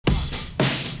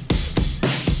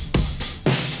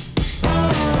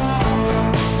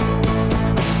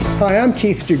Hi, I'm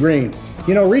Keith DeGreen.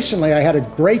 Recently I had a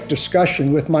great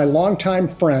discussion with my longtime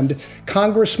friend,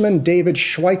 Congressman David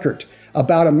Schweikert,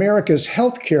 about America's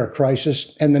healthcare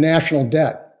crisis and the national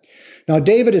debt. Now,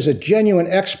 David is a genuine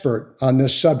expert on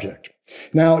this subject.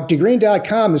 Now,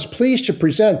 DeGreen.com is pleased to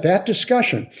present that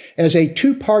discussion as a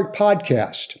two-part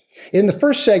podcast. In the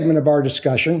first segment of our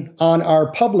discussion, on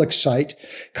our public site,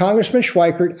 Congressman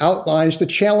Schweikert outlines the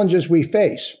challenges we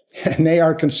face, and they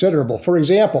are considerable. For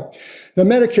example, the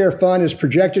Medicare fund is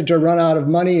projected to run out of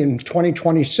money in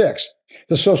 2026.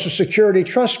 The Social Security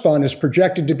Trust Fund is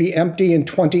projected to be empty in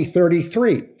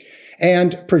 2033.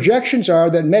 And projections are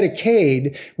that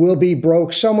Medicaid will be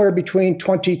broke somewhere between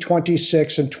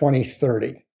 2026 and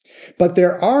 2030. But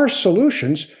there are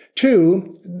solutions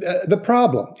to the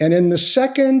problem. And in the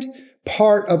second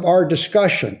part of our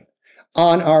discussion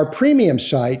on our premium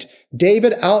site,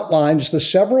 David outlines the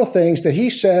several things that he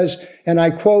says, and I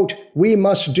quote, we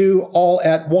must do all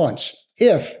at once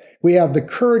if we have the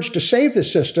courage to save the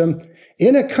system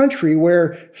in a country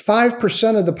where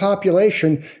 5% of the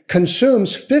population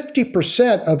consumes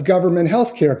 50% of government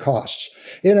healthcare costs,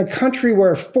 in a country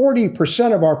where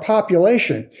 40% of our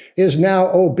population is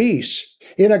now obese,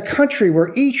 in a country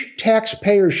where each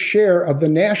taxpayer's share of the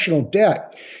national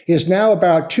debt is now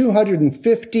about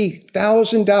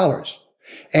 $250,000.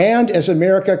 And as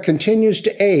America continues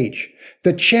to age,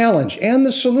 the challenge and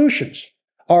the solutions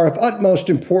are of utmost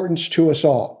importance to us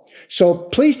all. So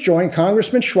please join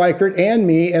Congressman Schweikert and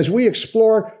me as we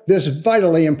explore this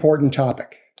vitally important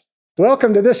topic.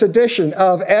 Welcome to this edition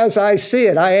of As I See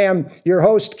It. I am your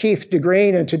host, Keith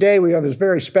DeGreen, and today we have a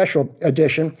very special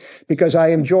edition because I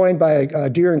am joined by a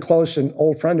dear and close and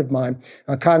old friend of mine,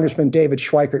 Congressman David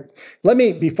Schweikert.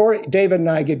 Before David and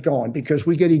I get going, because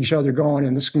we get each other going,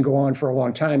 and this can go on for a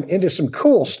long time, into some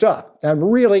cool stuff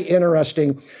and really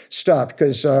interesting stuff,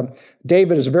 because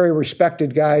David is a very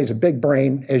respected guy. He's a big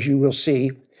brain, as you will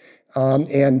see.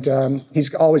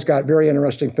 He's always got very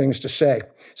interesting things to say.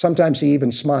 Sometimes he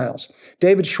even smiles.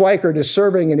 David Schweikert is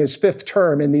serving in his fifth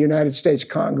term in the United States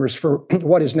Congress for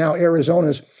what is now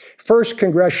Arizona's 1st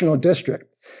congressional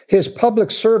district. His public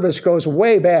service goes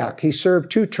way back. He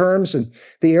served 2 terms in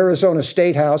the Arizona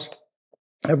State House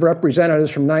of Representatives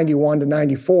from 91 to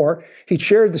 94. He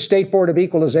chaired the State Board of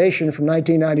Equalization from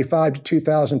 1995 to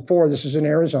 2004. This is in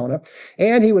Arizona.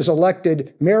 And he was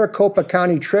elected Maricopa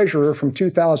County Treasurer from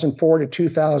 2004 to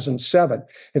 2007.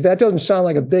 If that doesn't sound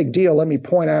like a big deal, let me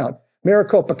point out,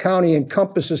 Maricopa County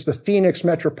encompasses the Phoenix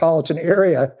metropolitan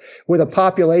area with a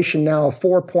population now of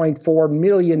 4.4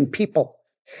 million people.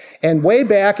 And way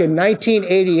back in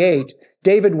 1988,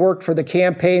 David worked for the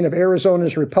campaign of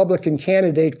Arizona's Republican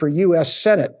candidate for U.S.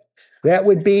 Senate. That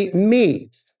would be me,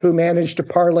 who managed to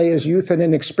parlay his youth and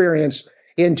inexperience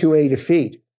into a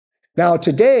defeat. Now,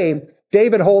 today,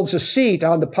 David holds a seat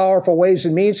on the powerful Ways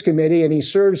and Means Committee, and he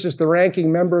serves as the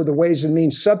ranking member of the Ways and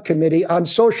Means Subcommittee on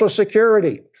Social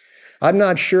Security. I'm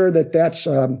not sure that that's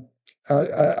a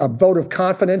vote of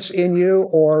confidence in you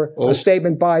or a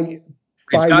statement by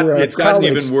It's gotten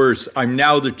even worse. I'm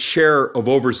now the chair of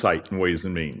oversight in Ways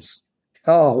and Means.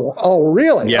 Oh,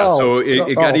 really? Yeah, so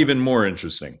it got even more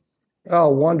interesting. Oh,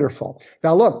 wonderful.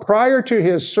 Now, look, prior to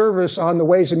his service on the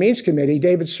Ways and Means Committee,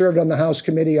 David served on the House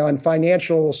Committee on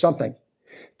Financial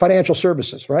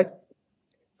Services, right?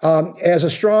 As a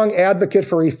strong advocate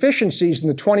for efficiencies in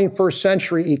the 21st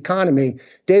century economy,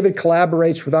 David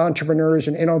collaborates with entrepreneurs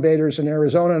and innovators in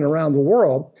Arizona and around the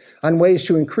world on ways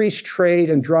to increase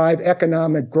trade and drive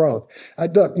economic growth.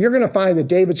 Look, you're going to find that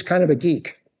David's kind of a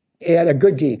geek, and a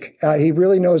good geek. He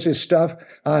really knows his stuff.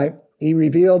 He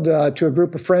revealed to a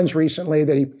group of friends recently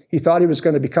that he thought he was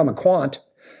going to become a quant.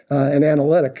 An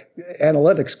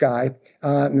analytics guy,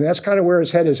 and that's kind of where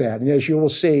his head is at. And as you will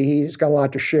see, he's got a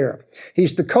lot to share.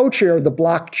 He's the co-chair of the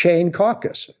Blockchain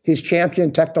Caucus. He's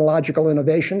championed technological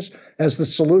innovations as the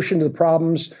solution to the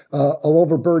problems of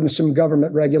overburdensome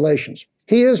government regulations.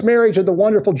 He is married to the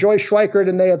wonderful Joyce Schweikert,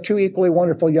 and they have 2 equally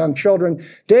wonderful young children.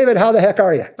 David, how the heck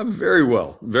are you? I'm very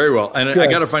well, very well. And I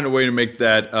got to find a way to make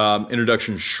that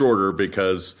introduction shorter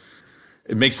because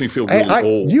it makes me feel really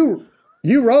old.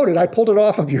 You wrote it. I pulled it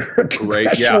off of your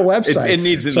congressional website. It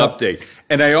needs an update.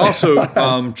 And I also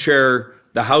chair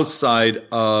the House side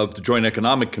of the Joint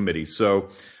Economic Committee. So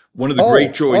one of the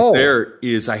great joys there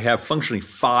is I have functionally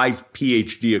 5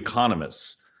 PhD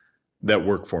economists that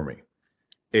work for me.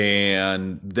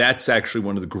 And that's actually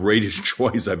one of the greatest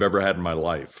joys I've ever had in my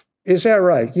life. Is that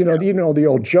right? You know the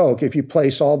old joke, if you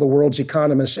place all the world's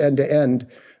economists end to end,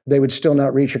 they would still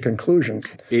not reach a conclusion.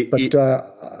 It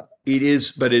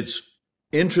is, but it's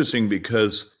interesting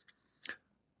because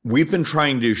we've been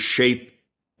trying to shape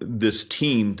this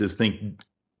team to think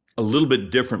a little bit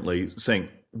differently, saying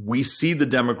we see the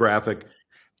demographic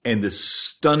and this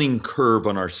stunning curve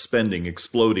on our spending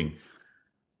exploding.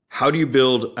 How do you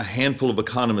build a handful of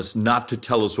economists not to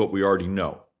tell us what we already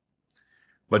know,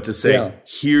 but to say,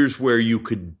 here's where you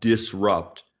could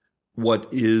disrupt what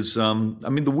is,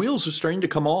 the wheels are starting to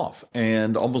come off,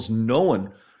 and almost no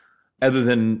one, other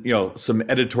than, some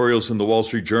editorials in the Wall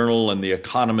Street Journal and the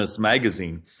Economist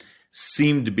magazine,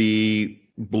 seem to be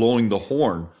blowing the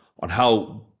horn on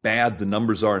how bad the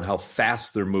numbers are and how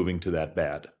fast they're moving to that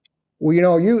bad.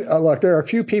 Well, look, there are a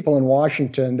few people in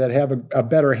Washington that have a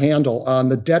better handle on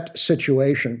the debt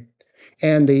situation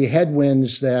and the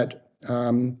headwinds that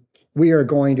we are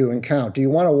going to encounter. Do you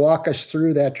want to walk us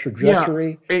through that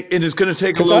trajectory? Yeah, and it's going to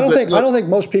take a little bit. I don't think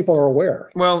most people are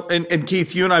aware. Well, and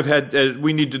Keith, you and I've had,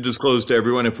 we need to disclose to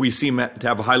everyone, if we seem to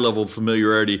have a high level of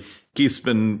familiarity, Keith's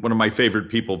been one of my favorite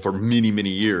people for many, many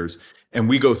years. And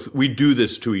we do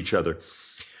this to each other.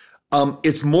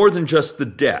 It's more than just the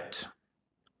debt.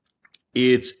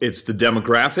 It's the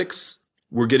demographics.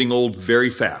 We're getting old very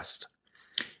fast.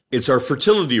 It's our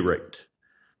fertility rate.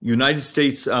 United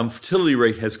States fertility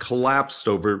rate has collapsed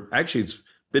it's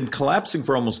been collapsing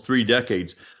for almost 3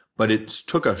 decades, but it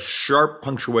took a sharp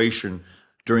punctuation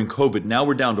during COVID. Now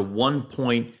we're down to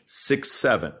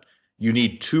 1.67. You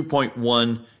need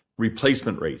 2.1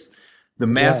 replacement rate. The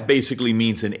math basically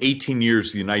means in 18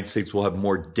 years, the United States will have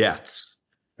more deaths.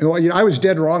 I was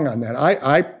dead wrong on that.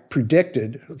 I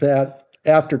predicted that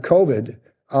after COVID,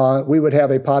 we would have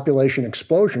a population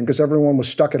explosion because everyone was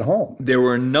stuck at home. There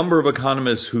were a number of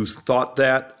economists who thought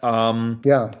that. To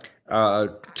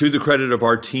the credit of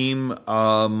our team,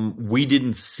 we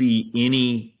didn't see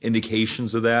any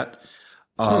indications of that.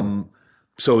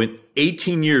 So in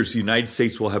 18 years, the United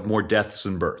States will have more deaths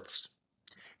than births.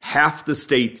 Half the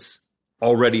states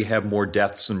already have more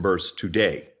deaths than births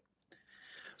today.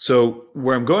 So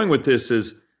where I'm going with this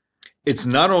is, it's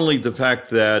not only the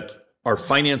fact that our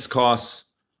finance costs,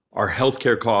 our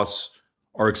healthcare costs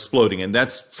are exploding, and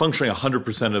that's functionally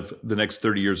 100% of the next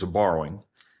 30 years of borrowing.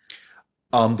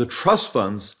 The trust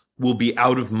funds will be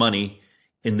out of money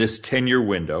in this 10-year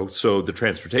window. So the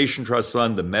Transportation Trust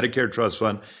Fund, the Medicare Trust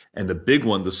Fund, and the big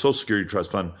one, the Social Security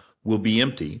Trust Fund, will be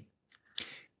empty.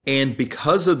 And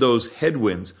because of those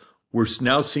headwinds, we're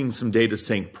now seeing some data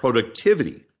saying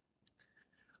productivity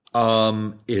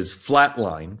is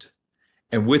flatlined.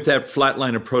 And with that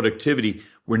flatline of productivity,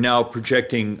 we're now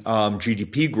projecting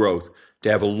GDP growth to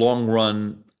have a long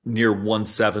run near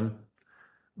 1.7,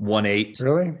 1.8.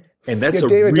 Really? And that's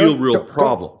David, real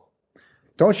problem.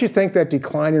 Don't you think that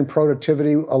decline in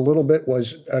productivity a little bit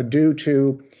was due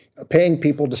to paying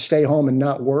people to stay home and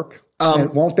not work?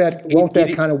 And won't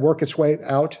that kind of work its way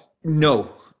out?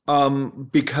 No,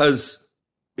 because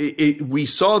we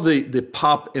saw the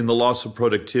pop in the loss of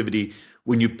productivity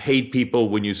when you paid people,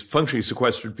 when you functionally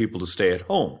sequestered people to stay at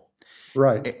home.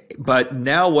 Right. But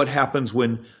now what happens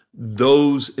when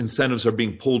those incentives are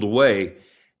being pulled away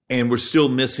and we're still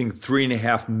missing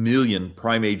 3.5 million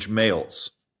prime age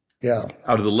males out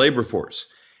of the labor force?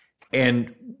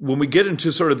 And when we get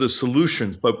into sort of the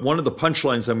solutions, but one of the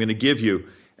punchlines I'm going to give you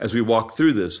as we walk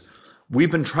through this, we've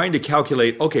been trying to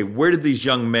calculate, okay, where did these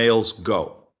young males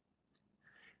go?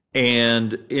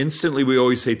 And instantly we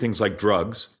always say things like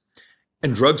drugs.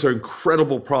 And drugs are an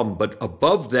incredible problem. But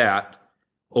above that,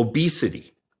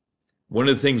 obesity. One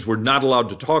of the things we're not allowed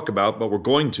to talk about, but we're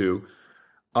going to.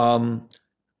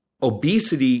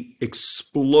 Obesity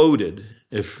exploded,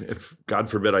 if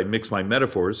God forbid I mix my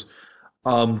metaphors,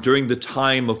 during the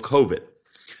time of COVID.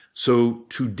 So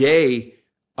today,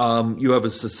 you have a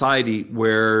society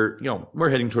where, we're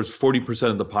heading towards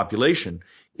 40% of the population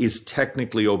is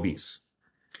technically obese.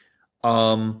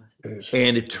 And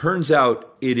it turns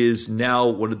out it is now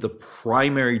one of the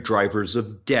primary drivers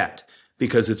of debt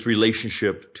because its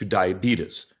relationship to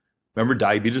diabetes. Remember,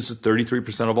 diabetes is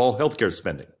 33% of all healthcare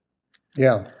spending.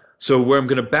 Yeah. So where I'm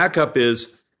going to back up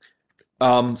is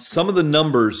some of the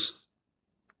numbers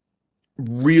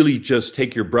really just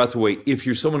take your breath away if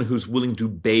you're someone who's willing to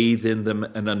bathe in them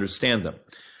and understand them.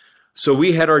 So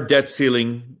we had our debt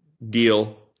ceiling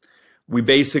deal. We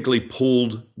basically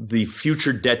pulled the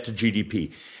future debt to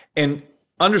GDP. And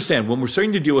understand, when we're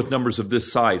starting to deal with numbers of this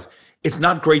size, it's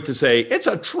not great to say, it's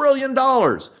 $1 trillion.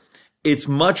 It's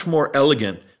much more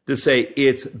elegant to say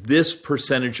it's this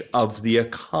percentage of the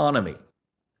economy.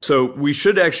 So we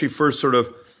should actually first sort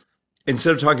of,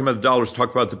 instead of talking about the dollars,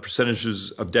 talk about the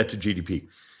percentages of debt to GDP.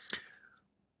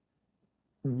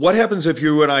 What happens if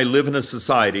you and I live in a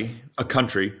society, a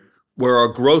country, where our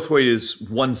growth rate is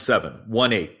 1.7,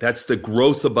 1.8? That's the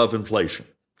growth above inflation.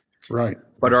 Right.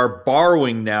 But our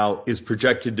borrowing now is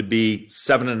projected to be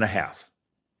 7.5.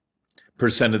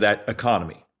 of that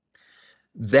economy.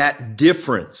 That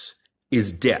difference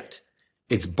is debt.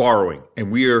 It's borrowing.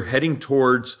 And we are heading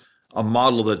towards a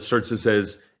model that starts to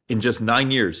says in just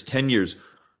 9 years, 10 years,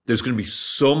 there's going to be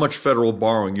so much federal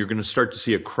borrowing, you're going to start to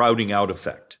see a crowding out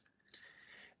effect.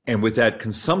 And with that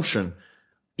consumption,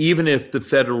 even if the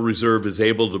Federal Reserve is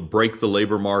able to break the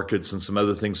labor markets and some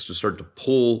other things to start to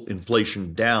pull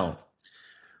inflation down,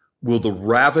 will the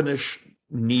ravenous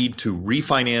need to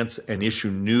refinance and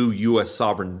issue new U.S.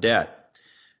 sovereign debt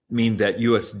mean that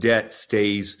U.S. debt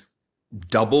stays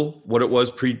double what it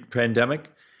was pre-pandemic?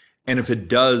 And if it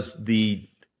does, the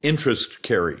interest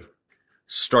carry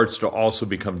starts to also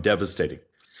become devastating.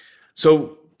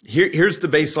 So here's the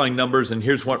baseline numbers, and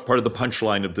here's what part of the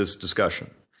punchline of this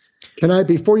discussion. Can I,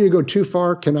 before you go too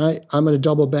far, I'm going to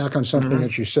double back on something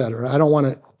that you said, or I don't want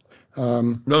to.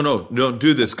 No, don't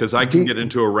do this, because I can get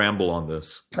into a ramble on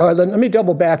this. Let me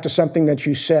double back to something that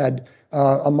you said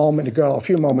a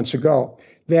few moments ago.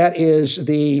 That is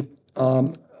the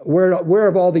where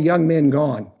have all the young men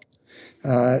gone?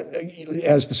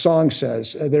 As the song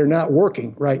says, they're not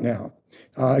working right now.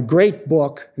 A great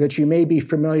book that you may be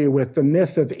familiar with, The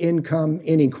Myth of Income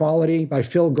Inequality by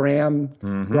Phil Graham,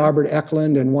 Robert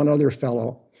Eklund, and one other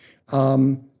fellow.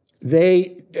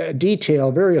 They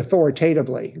detail very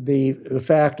authoritatively the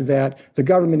fact that the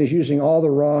government is using all the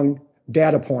wrong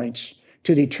data points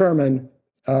to determine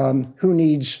who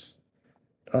needs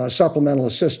supplemental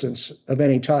assistance of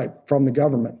any type from the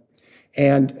government.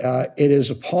 And it is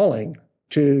appalling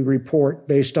to report,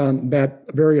 based on that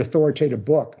very authoritative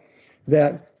book,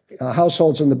 that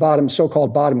households in the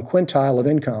so-called bottom quintile of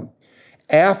income,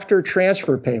 after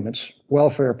transfer payments,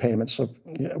 welfare payments, of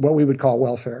what we would call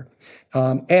welfare,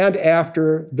 and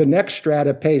after the next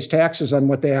strata pays taxes on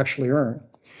what they actually earn,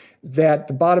 that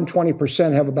the bottom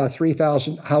 20% have about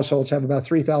households have about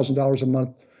 $3,000 a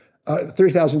month,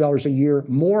 $3,000 a year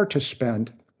more to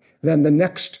spend than the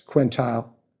next quintile,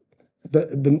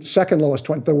 the second lowest,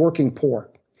 the working poor.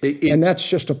 And that's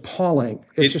just appalling.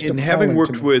 It's just appalling. Having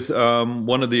worked with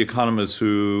one of the economists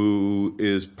who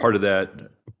is part of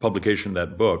that publication,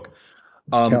 that book,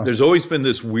 there's always been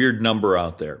this weird number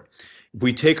out there. If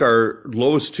we take our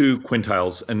lowest two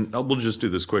quintiles, and we'll just do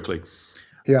this quickly,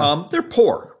 they're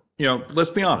poor. Let's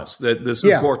be honest. This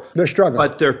is poor. They're struggling.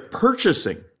 But they're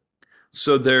purchasing.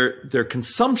 So their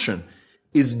consumption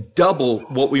is double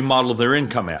what we model their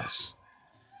income as.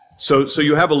 So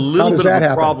you have a little bit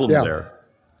of a problem there.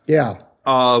 Yeah.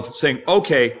 Of saying,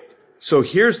 okay, so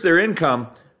here's their income,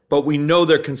 but we know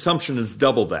their consumption is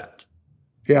double that.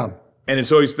 Yeah. And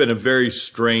it's always been a very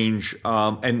strange,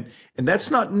 and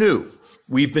that's not new.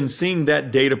 We've been seeing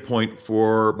that data point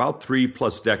for about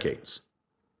 3+ decades.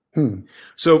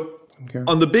 So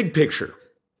on the big picture,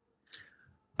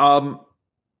 a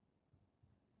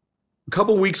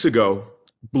couple weeks ago,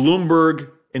 Bloomberg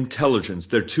Intelligence,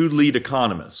 their two lead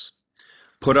economists,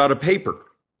 put out a paper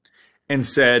and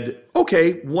said,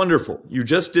 okay, wonderful. You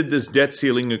just did this debt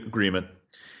ceiling agreement.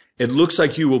 It looks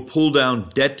like you will pull down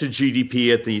debt to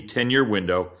GDP at the 10-year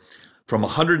window from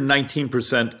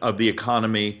 119% of the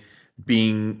economy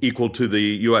being equal to the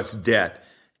U.S. debt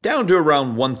down to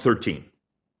around 113.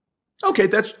 Okay,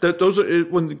 those are,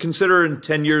 when you consider in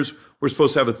 10 years we're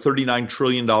supposed to have a $39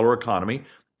 trillion economy,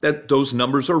 that those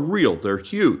numbers are real. They're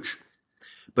huge.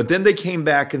 But then they came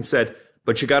back and said,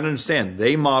 but you got to understand,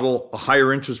 they model a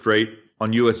higher interest rate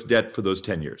on U.S. debt for those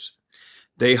 10 years.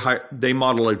 They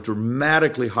model a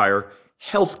dramatically higher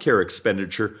healthcare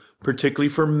expenditure, particularly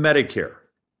for Medicare.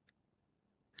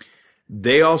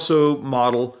 They also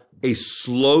model a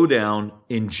slowdown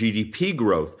in GDP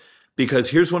growth, because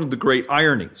here's one of the great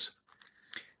ironies.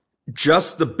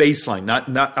 Just the baseline,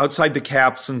 not outside the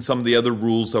caps and some of the other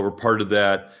rules that were part of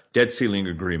that debt ceiling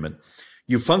agreement,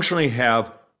 you functionally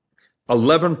have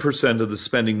 11% of the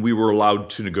spending we were allowed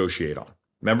to negotiate on.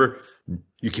 Remember,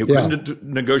 you couldn't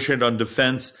negotiate on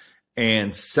defense,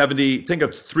 and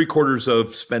 3/4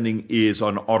 of spending is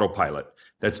on autopilot.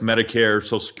 That's Medicare,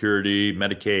 Social Security,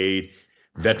 Medicaid,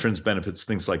 veterans benefits,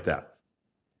 things like that.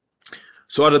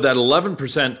 So out of that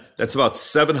 11%, that's about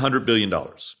 $700 billion.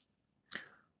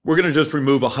 We're going to just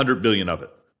remove $100 billion of it.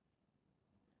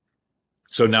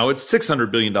 So now it's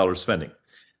 $600 billion spending.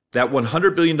 That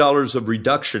 $100 billion of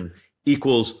reduction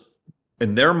equals,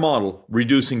 in their model,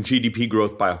 reducing GDP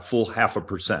growth by a full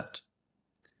 0.5%.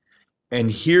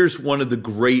 And here's one of the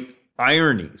great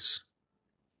ironies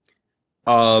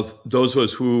of those of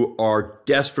us who are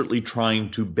desperately trying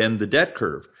to bend the debt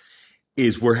curve,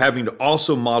 is we're having to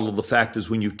also model the fact is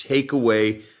when you take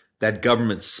away that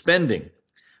government spending,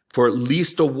 for at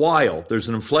least a while, there's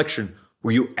an inflection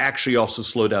where you actually also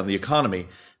slow down the economy,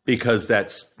 because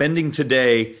that spending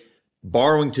today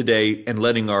borrowing today and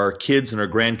letting our kids and our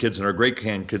grandkids and our great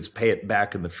grandkids pay it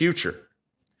back in the future.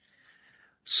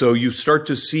 So you start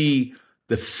to see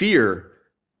the fear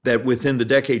that within the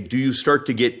decade, do you start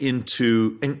to get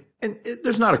into, and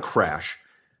there's not a crash.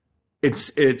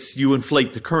 It's you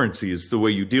inflate the currency is the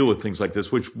way you deal with things like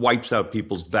this, which wipes out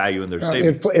people's value in their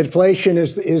savings. Inflation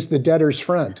is the debtor's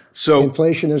friend. So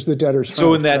inflation is the debtor's friend.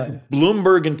 So in that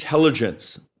Bloomberg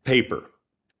Intelligence paper,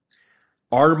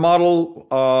 our model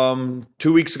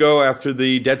 2 weeks ago after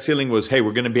the debt ceiling was, hey,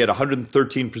 we're going to be at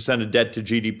 113% of debt to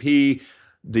GDP.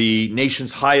 The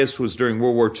nation's highest was during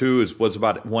World War II, was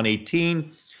about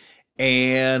 118.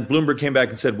 And Bloomberg came back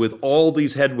and said, with all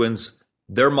these headwinds,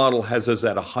 their model has us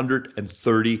at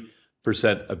 130%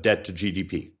 of debt to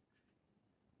GDP.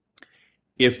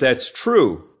 If that's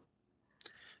true,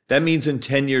 that means in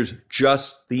 10 years,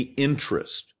 just the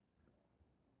interest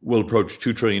will approach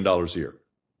 $2 trillion a year.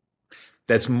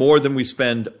 That's more than we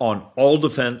spend on all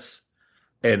defense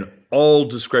and all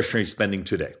discretionary spending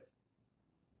today.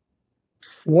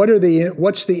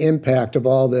 What's the impact of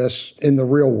all this in the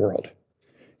real world?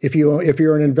 If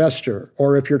you're an investor,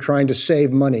 or if you're trying to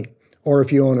save money, or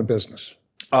if you own a business?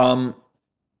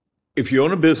 If you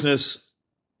own a business,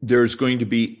 there's going to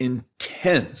be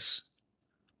intense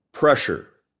pressure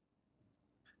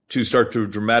to start to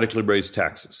dramatically raise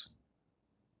taxes.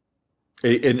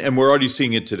 And we're already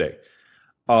seeing it today.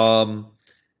 Whether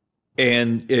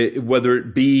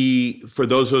it be for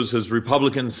those of us as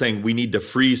Republicans saying we need to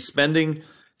freeze spending,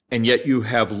 and yet you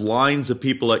have lines of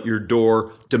people at your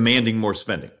door demanding more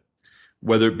spending,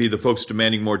 whether it be the folks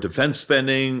demanding more defense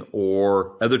spending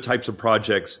or other types of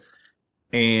projects.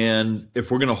 And if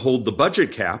we're going to hold the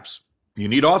budget caps, you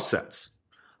need offsets.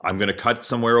 I'm going to cut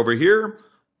somewhere over here,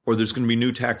 or there's going to be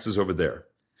new taxes over there.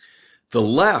 The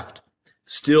left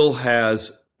still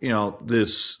has,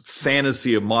 this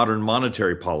fantasy of modern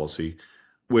monetary policy,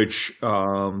 which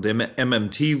the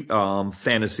MMT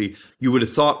fantasy, you would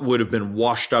have thought would have been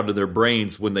washed out of their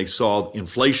brains when they saw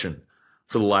inflation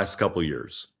for the last couple of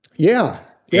years. Yeah.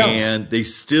 And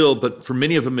but for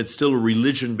many of them, it's still a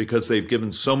religion because they've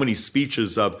given so many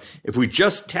speeches of, if we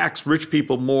just tax rich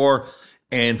people more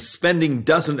and spending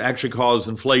doesn't actually cause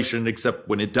inflation, except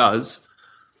when it does.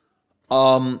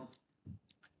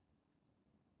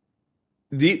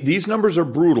 These numbers are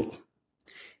brutal.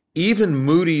 Even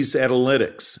Moody's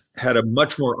Analytics had a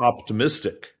much more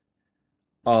optimistic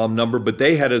number, but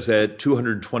they had us at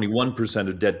 221%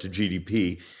 of debt to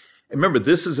GDP. And remember,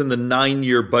 this is in the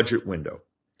 9-year budget window.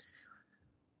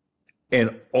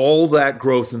 And all that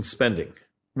growth in spending,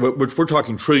 which we're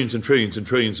talking trillions and trillions and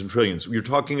trillions and trillions. You're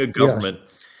talking a government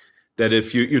that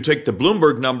if you take the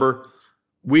Bloomberg number,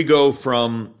 we go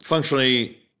from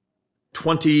functionally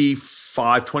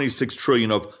 26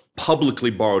 trillion of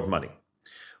publicly borrowed money.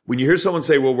 When you hear someone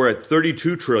say, well, we're at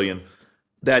 32 trillion,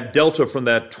 that delta from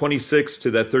that 26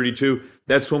 to that 32,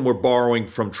 that's when we're borrowing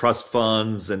from trust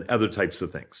funds and other types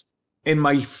of things. And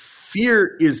my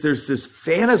fear is there's this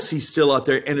fantasy still out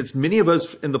there, and it's many of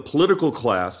us in the political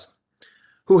class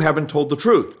who haven't told the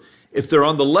truth. If they're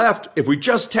on the left, if we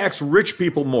just tax rich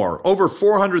people more, over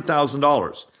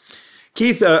 $400,000.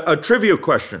 Keith, a trivia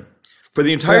question. For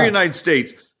the entire United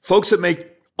States, folks that make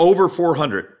over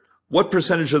 400, what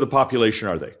percentage of the population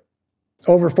are they?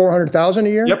 Over 400,000 a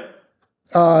year? Yep.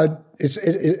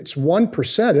 It's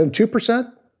 1% and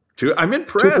 2%. I'm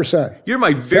impressed. 2%. You're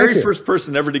my very first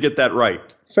person ever to get that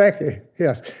right. Thank you.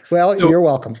 Yes. Well, you're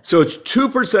welcome. So it's 2%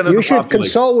 of the population. You should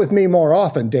consult with me more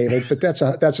often, David. But that's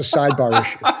a sidebar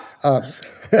issue.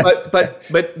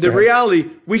 But the reality,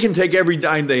 we can take every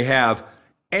dime they have,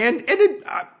 and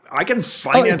I can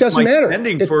finance my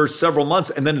spending for several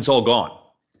months, and then it's all gone.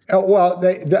 Well,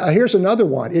 here's another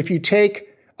one. If you take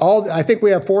I think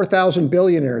we have 4,000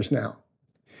 billionaires now.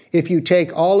 If you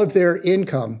take all of their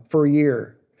income for a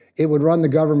year, it would run the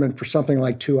government for something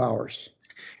like 2 hours.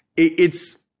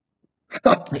 There's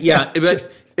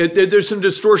some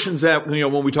distortions that,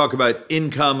 when we talk about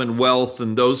income and wealth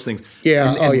and those things.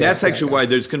 Yeah. And that's actually why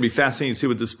there's going to be fascinating to see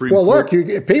what the Supreme Court. Well,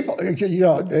 look, people,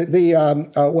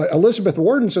 Elizabeth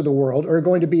Wardens of the world are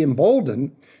going to be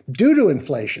emboldened due to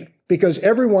inflation because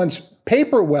everyone's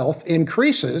paper wealth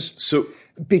increases.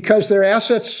 Because their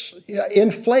assets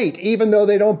inflate, even though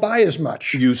they don't buy as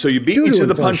much. You beat me to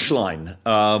the punchline.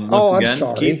 I'm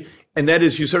sorry. Keith, and that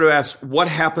is, you sort of asked, what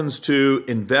happens to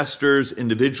investors,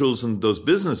 individuals, and those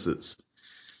businesses?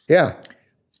 Yeah.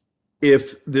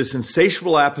 If this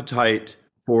insatiable appetite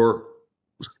for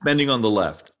spending on the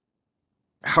left,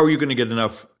 how are you going to get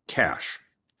enough cash?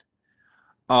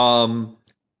 You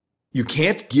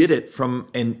can't get it from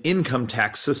an income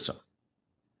tax system.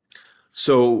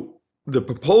 So the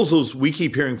proposals we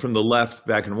keep hearing from the left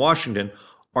back in Washington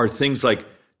are things like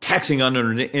taxing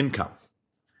unearned income,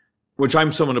 which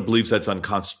I'm someone who believes that's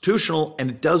unconstitutional. And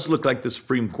it does look like the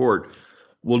Supreme Court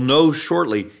will know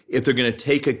shortly if they're going to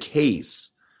take a case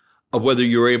of whether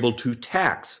you're able to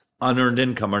tax unearned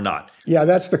income or not. Yeah,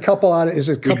 that's the couple out of, is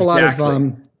a couple Exactly. out of,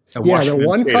 the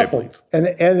one State, couple. And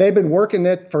they've been working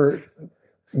it for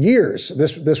years,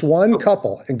 this one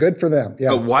couple, and good for them. Yeah.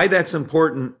 But why that's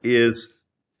important is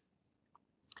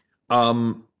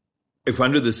if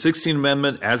under the 16th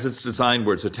Amendment, as it's designed,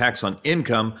 where it's a tax on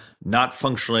income, not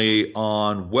functionally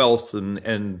on wealth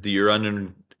and your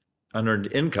unearned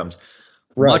incomes,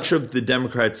 right. Much of the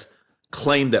Democrats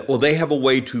claim that, well, they have a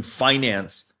way to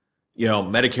finance,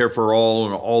 Medicare for all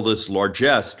and all this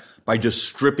largesse by just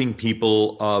stripping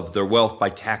people of their wealth by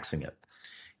taxing it.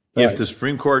 Right. If the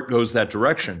Supreme Court goes that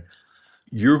direction,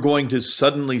 you're going to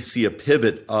suddenly see a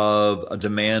pivot of a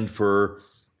demand for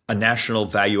a national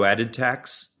value-added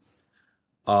tax,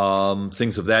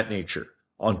 things of that nature.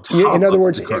 On top, in other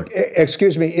words,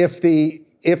 excuse me, if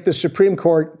the Supreme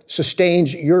Court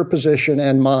sustains your position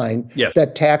and mine, yes.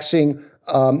 that taxing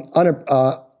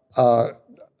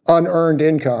unearned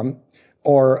income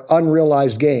or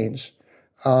unrealized gains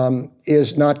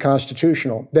is not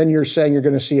constitutional, then you're saying you're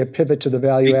going to see a pivot to the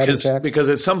value-added tax? Because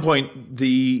at some point,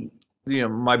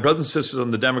 my brothers and sisters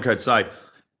on the Democrat side,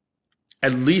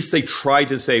 at least they try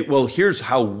to say, well, here's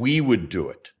how we would do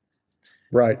it.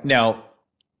 Right. Now,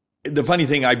 the funny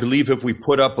thing, I believe if we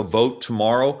put up a vote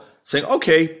tomorrow saying,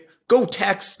 okay, go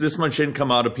tax this much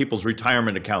income out of people's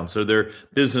retirement accounts or their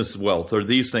business wealth or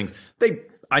these things,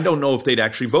 I don't know if they'd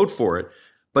actually vote for it,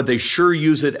 but they sure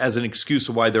use it as an excuse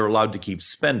of why they're allowed to keep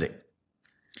spending.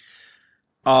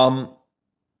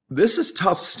 This is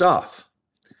tough stuff.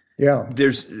 Yeah.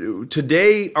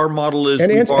 Today our model is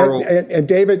and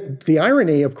David, the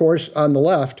irony, of course, on the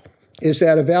left is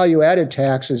that a value-added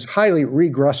tax is highly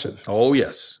regressive. Oh,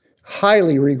 yes.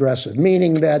 Highly regressive,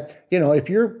 meaning that, if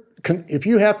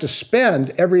you have to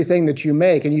spend everything that you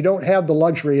make and you don't have the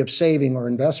luxury of saving or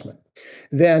investment,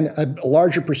 then a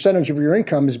larger percentage of your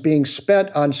income is being spent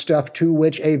on stuff to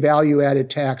which a value-added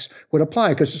tax would apply,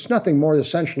 because it's nothing more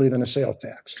essentially than a sales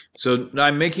tax. So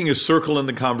I'm making a circle in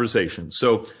the conversation.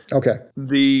 So okay,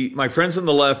 my friends on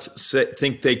the left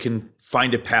think they can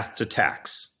find a path to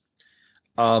tax.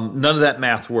 None of that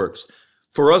math works.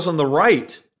 For us on the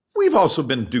right, we've also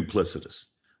been duplicitous.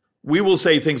 We will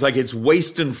say things like it's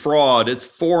waste and fraud, it's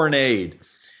foreign aid,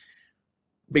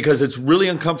 because it's really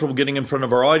uncomfortable getting in front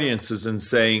of our audiences and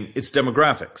saying it's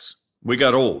demographics. We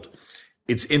got old.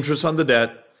 It's interest on the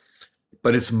debt,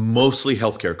 but it's mostly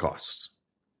healthcare costs.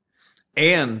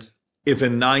 And if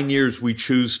in 9 years we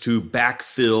choose to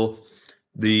backfill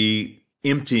the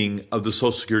emptying of the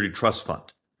Social Security Trust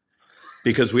Fund,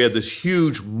 because we have this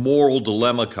huge moral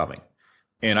dilemma coming,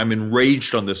 and I'm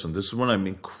enraged on this one. This is one I'm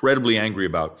incredibly angry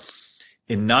about.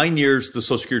 In 9 years, the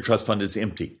Social Security Trust Fund is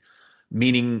empty,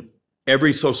 meaning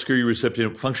every Social Security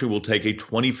recipient functionally will take a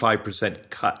 25%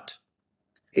 cut.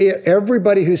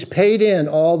 Everybody who's paid in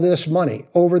all this money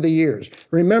over the years.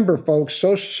 Remember, folks,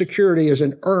 Social Security is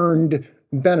an earned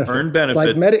benefit. Earned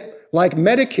benefit. Like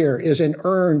Medicare is an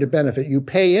earned benefit. You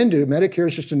pay into Medicare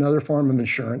is just another form of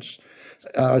insurance.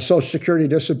 Social Security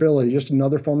disability, just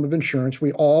another form of insurance.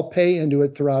 We all pay into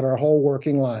it throughout our whole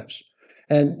working lives.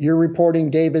 And you're reporting,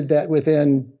 David, that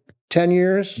within 10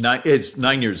 years? It's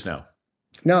 9 years now.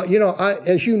 Now,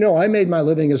 as you know, I made my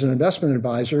living as an investment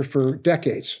advisor for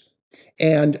decades.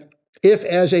 And if,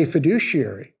 as a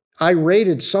fiduciary, I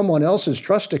raided someone else's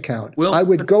trust account, I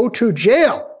would go to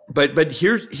jail. But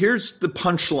here's the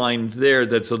punchline there.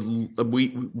 That's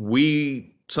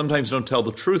we sometimes don't tell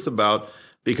the truth about,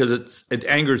 because it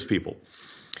angers people.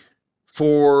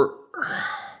 First,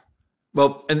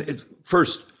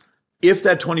 if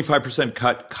that 25%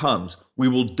 cut comes, we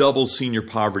will double senior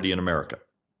poverty in America.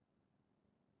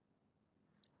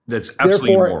 That's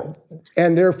absolutely immoral.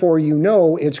 And therefore,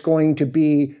 it's going to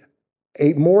be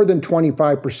a more than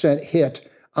 25% hit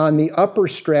on the upper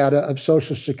strata of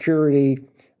Social Security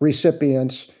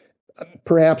recipients,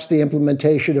 perhaps the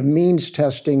implementation of means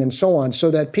testing and so on,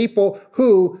 so that people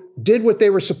who did what they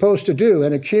were supposed to do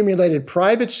and accumulated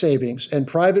private savings and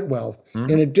private wealth,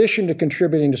 in addition to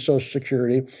contributing to Social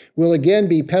Security, will again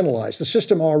be penalized. The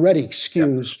system already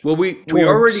skews. Yeah. Well, we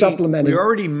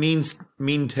already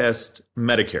mean test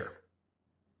Medicare,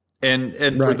 and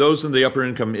right. For those in the upper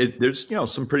income, there's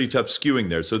some pretty tough skewing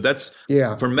there. So that's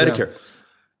for Medicare. Yeah.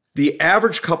 The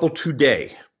average couple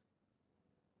today,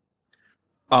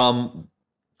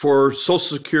 for Social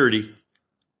Security,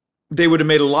 they would have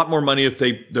made a lot more money if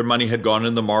their money had gone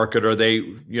in the market, or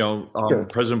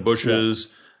President Bush's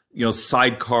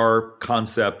sidecar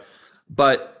concept,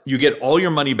 but you get all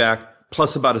your money back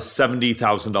plus about a $70,000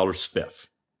 spiff.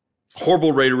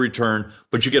 Horrible rate of return,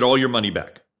 but you get all your money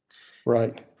back.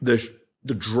 Right. The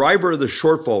driver of the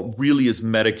shortfall really is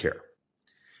Medicare.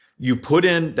 You put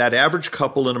in, that average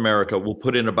couple in America will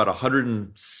put in about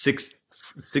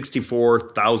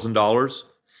 $164,000.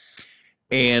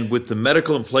 And with the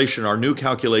medical inflation, our new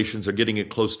calculations are getting it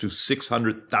close to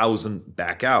 $600,000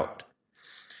 back out.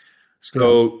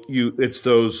 So it's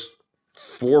those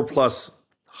 $4+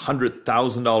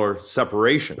 $100,000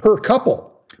 separation per couple.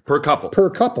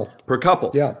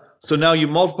 Yeah. So now you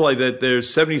multiply that.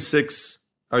 There's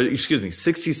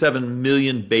 67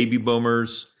 million baby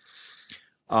boomers.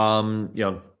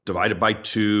 Divided by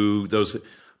 2.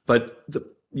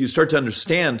 You start to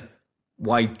understand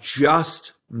why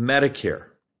just Medicare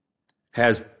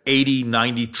has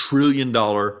 $80-90 trillion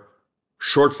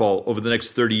shortfall over the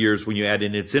next 30 years when you add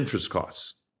in its interest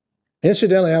costs.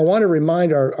 Incidentally, I want to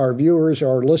remind our viewers,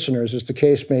 our listeners, as the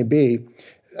case may be,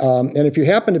 and if you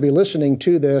happen to be listening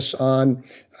to this on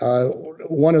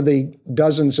one of the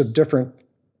dozens of different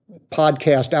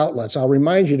podcast outlets, I'll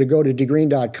remind you to go to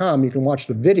dgreen.com. You can watch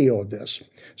the video of this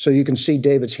so you can see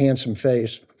David's handsome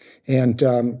face and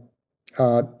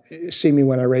see me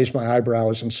when I raise my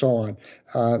eyebrows and so on.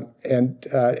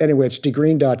 Anyway, it's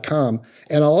dgreen.com.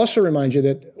 And I'll also remind you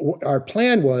that our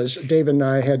plan was, David and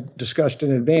I had discussed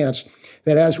in advance,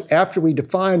 that after we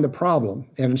define the problem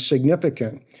and it's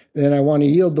significant, then I want to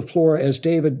yield the floor as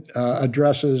David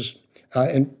addresses,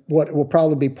 and what will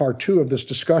probably be part 2 of this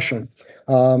discussion,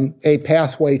 a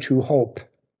pathway to hope.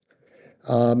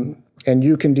 And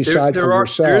you can decide for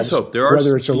yourselves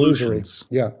whether it's illusory.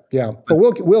 Yeah. But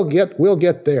we'll get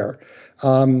there.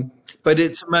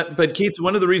 But Keith,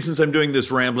 one of the reasons I'm doing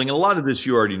this rambling, and a lot of this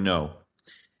you already know,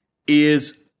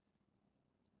 is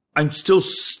I'm still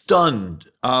stunned.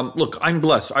 Look, I'm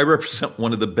blessed. I represent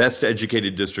one of the best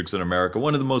educated districts in America,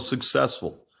 one of the most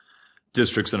successful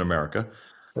districts in America.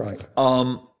 Right.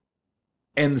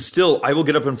 And still, I will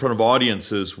get up in front of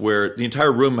audiences where the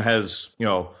entire room has,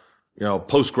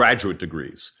 postgraduate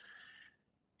degrees,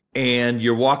 and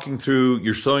you're walking through,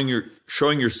 you're showing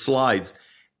your slides,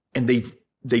 and they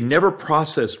never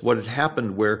processed what had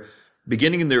happened. Where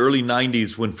beginning in the early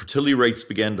 90s, when fertility rates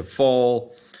began to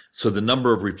fall, so the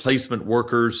number of replacement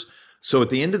workers. So at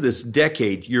the end of this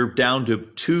decade, you're down to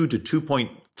 2 to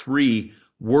 2.3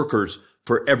 workers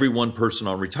for every one person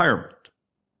on retirement.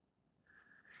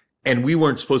 And we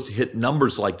weren't supposed to hit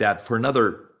numbers like that for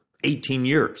another 18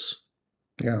 years.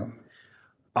 Yeah.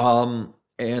 And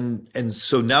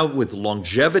so now with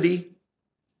longevity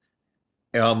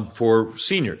for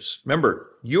seniors, remember,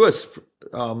 U.S.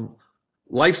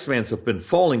 Lifespans have been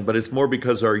falling, but it's more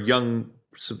because our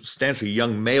substantially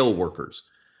young male workers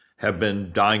have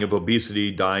been dying of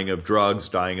obesity, dying of drugs,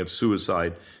 dying of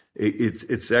suicide.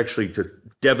 It's actually just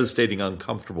devastating,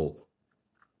 uncomfortable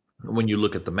when you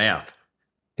look at the math.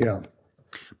 Yeah.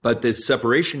 But this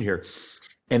separation here,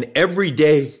 and every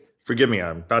day, forgive me,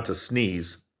 I'm about to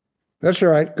sneeze. That's all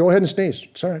right. Go ahead and sneeze.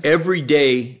 Sorry. Every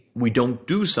day we don't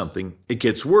do something, it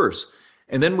gets worse.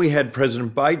 And then we had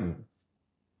President Biden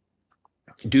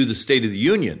do the State of the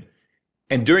Union.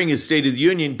 And during his State of the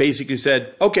Union, basically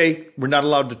said, okay, we're not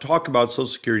allowed to talk about Social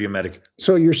Security and Medicare.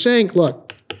 So you're saying,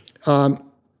 look, we're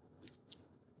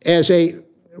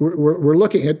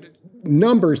looking at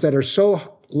numbers that are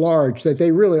so large that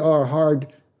they really are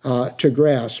hard to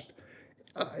grasp.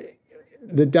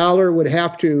 The dollar would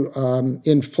have to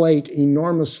inflate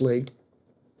enormously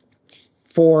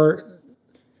for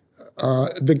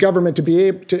the government to be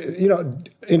able to,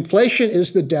 inflation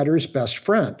is the debtor's best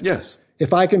friend. Yes.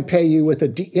 If I can pay you with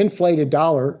an inflated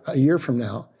dollar a year from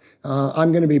now,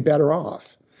 I'm going to be better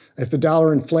off. If the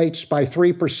dollar inflates by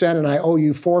 3% and I owe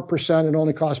you 4%, it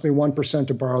only costs me 1%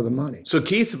 to borrow the money. So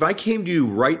Keith, if I came to you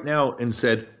right now and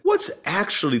said, what's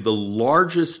actually the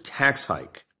largest tax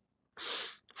hike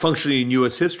functioning in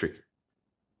U.S. history?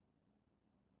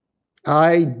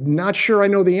 I'm not sure I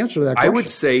know the answer to that question. I would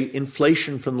say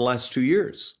inflation from the last 2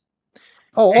 years.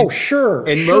 Sure.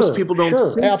 And most people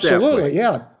don't think absolutely, that way.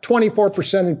 Yeah.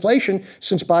 24% inflation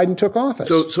since Biden took office.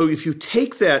 So if you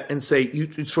take that and say,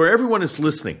 for everyone that's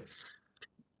listening,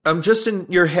 just in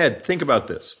your head, think about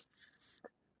this.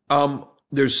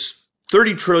 There's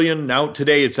 30 trillion, now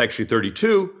today it's actually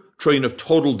 32 trillion of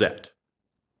total debt.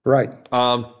 Right.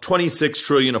 26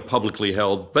 trillion of publicly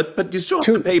held, but you still have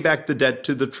to pay back the debt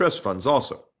to the trust funds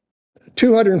also.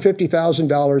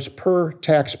 $250,000 per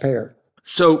taxpayer.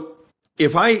 So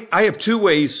if I have 2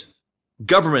 ways,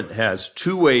 government has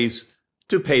 2 ways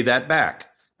to pay that back.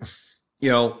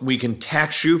 We can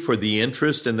tax you for the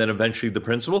interest and then eventually the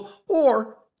principal,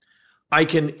 or I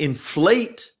can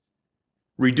inflate,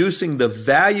 reducing the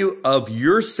value of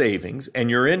your savings and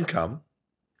your income,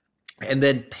 and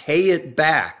then pay it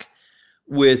back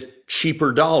with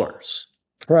cheaper dollars.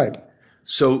 Right.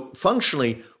 So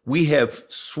functionally, we have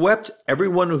swept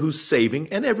everyone who's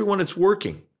saving and everyone that's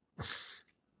working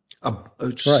a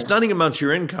stunning amount of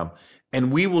your income,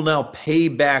 and we will now pay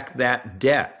back that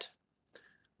debt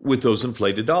with those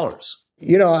inflated dollars.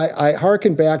 You know, I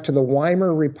hearken back to the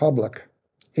Weimar Republic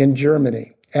in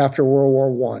Germany after World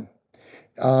War I.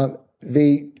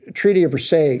 The Treaty of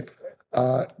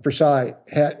Versailles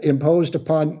had imposed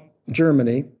upon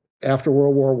Germany after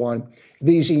World War I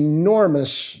these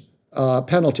enormous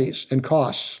penalties and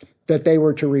costs that they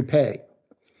were to repay.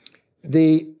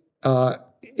 The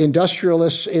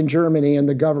industrialists in Germany and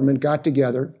the government got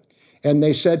together and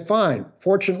they said, fine.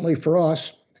 Fortunately for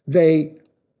us, they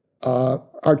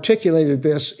articulated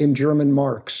this in German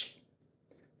marks.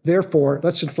 Therefore,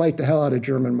 let's inflate the hell out of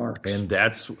German marks. And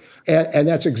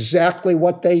that's exactly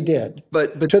what they did.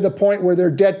 But to the point where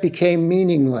their debt became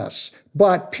meaningless.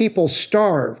 But people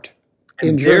starved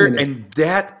in Germany. And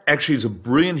that actually is a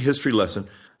brilliant history lesson.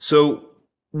 So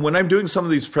when I'm doing some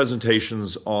of these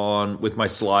presentations with my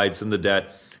slides and the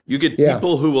debt, you get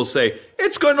people who will say,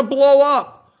 it's going to blow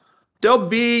up. There'll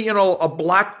be, a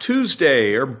Black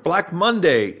Tuesday or Black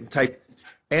Monday type.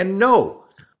 And no.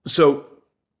 So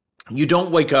you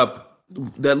don't wake up,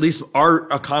 at least our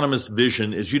economist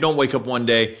vision is you don't wake up one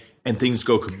day and things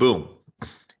go kaboom.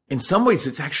 In some ways,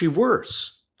 it's actually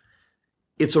worse.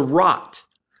 It's a rot.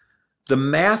 The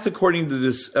math, according to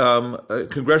this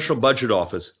Congressional Budget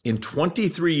Office, in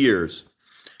 23 years,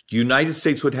 the United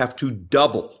States would have to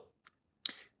double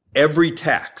every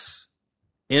tax,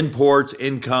 imports,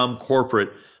 income,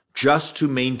 corporate, just to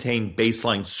maintain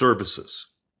baseline services.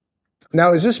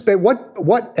 Now, is this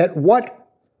at what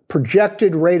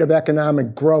projected rate of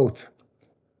economic growth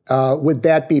would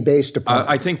that be based upon?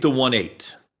 I think the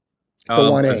 1.8. The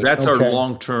 1.8. That's our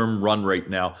long-term run rate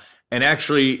now. And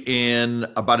actually, in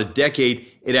about a decade,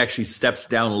 it actually steps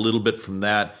down a little bit from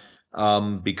that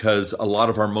because a lot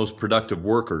of our most productive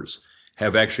workers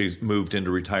have actually moved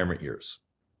into retirement years.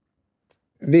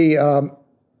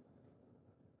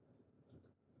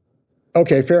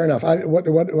 Okay, fair enough.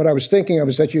 What I was thinking of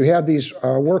is that you have these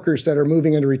workers that are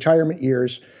moving into retirement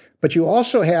years, but you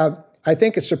also have, I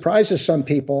think it surprises some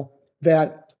people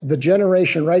that the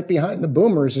generation right behind the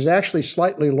boomers is actually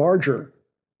slightly larger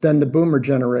than the boomer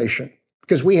generation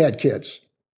because we had kids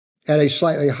at a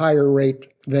slightly higher rate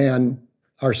than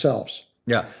ourselves.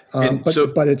 Yeah,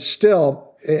 but it's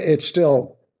still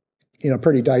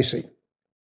pretty dicey.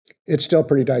 It's still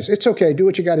pretty dicey. It's okay. Do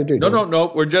what you got to do.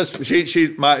 No. We're just Joyce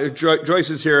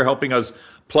is here helping us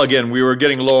plug in. We were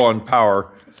getting low on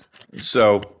power,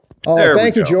 so. Oh,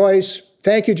 thank you, Joyce.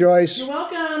 Thank you, Joyce. You're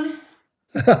welcome.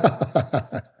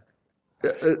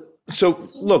 So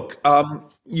look,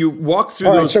 you walk through.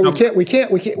 All right, those so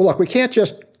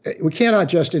we cannot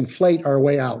just inflate our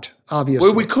way out. Obviously,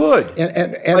 well, we could,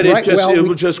 but it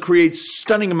will just create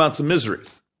stunning amounts of misery.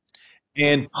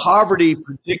 And poverty,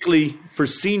 particularly for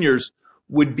seniors,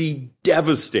 would be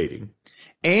devastating.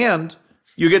 And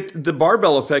you get the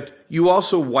barbell effect. You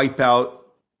also wipe out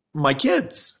my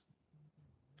kids.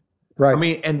 Right. I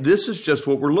mean, and this is just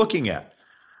what we're looking at.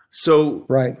 So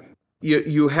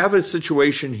you have a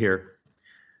situation here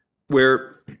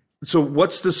where, so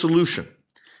what's the solution?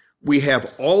 We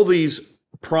have all these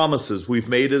promises we've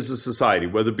made as a society,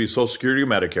 whether it be Social Security or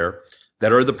Medicare,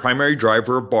 that are the primary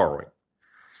driver of borrowing.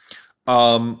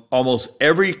 Almost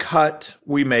every cut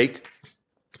we make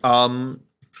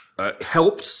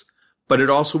helps, but it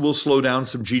also will slow down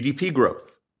some GDP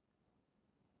growth.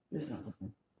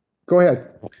 Go ahead.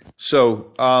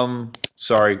 So,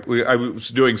 sorry, I was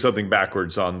doing something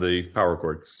backwards on the power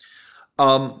cord.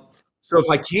 So if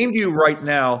I came to you right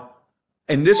now,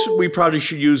 and this we probably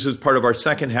should use as part of our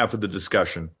second half of the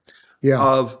discussion,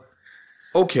 of,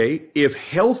 okay, if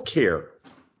healthcare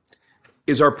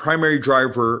is our primary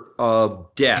driver of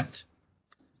debt,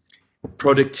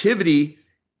 productivity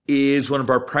is one of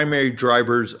our primary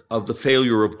drivers of the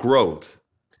failure of growth.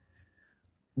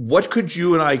 What could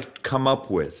you and I come up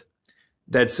with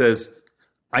that says,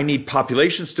 I need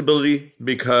population stability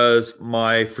because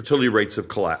my fertility rates have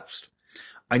collapsed.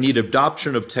 I need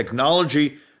adoption of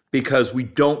technology because we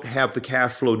don't have the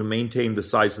cash flow to maintain the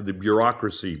size of the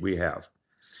bureaucracy we have.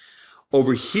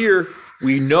 Over here,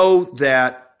 we know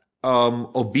that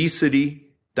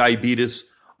obesity, diabetes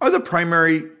are the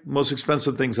primary, most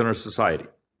expensive things in our society.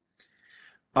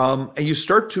 And you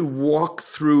start to walk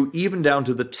through even down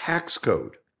to the tax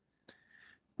code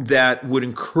that would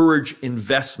encourage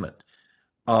investment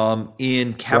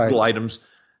in capital items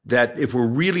that if we're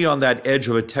really on that edge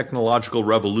of a technological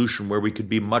revolution where we could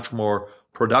be much more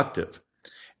productive.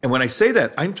 And when I say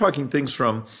that, I'm talking things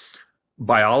from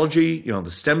biology,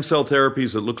 the stem cell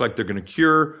therapies that look like they're going to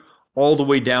cure, all the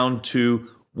way down to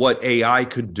what AI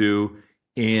could do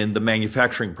in the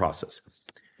manufacturing process.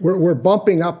 We're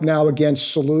bumping up now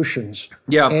against solutions.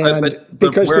 Yeah,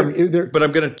 but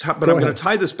I'm going to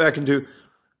tie this back into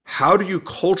how do you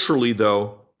culturally,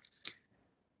 though,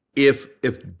 if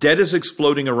debt is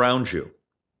exploding around you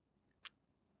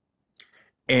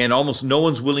and almost no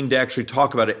one's willing to actually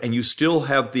talk about it, and you still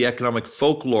have the economic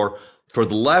folklore. For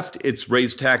the left, it's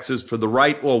raise taxes. For the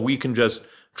right, well, we can just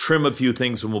trim a few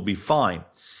things and we'll be fine.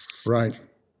 Right.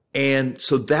 And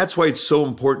so that's why it's so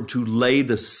important to lay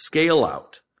the scale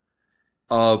out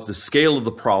of the scale of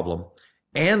the problem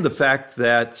and the fact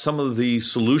that some of the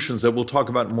solutions that we'll talk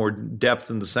about in more depth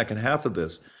in the second half of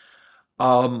this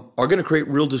are going to create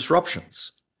real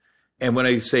disruptions. And when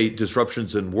I say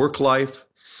disruptions in work life,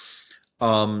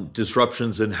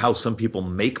 disruptions in how some people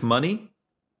make money,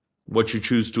 what you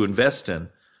choose to invest in,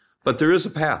 but there is a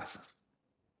path.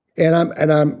 And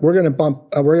we're going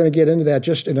to get into that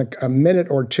just in a minute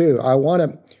or two. I want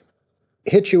to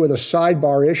hit you with a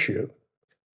sidebar issue.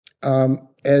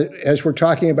 As we're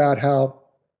talking about how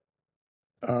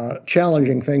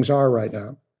challenging things are right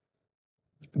now,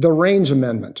 the Reins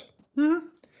Amendment. Mm-hmm.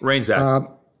 Reins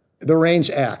Act. The Reins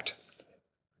Act.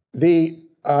 The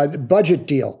budget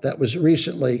deal that was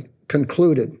recently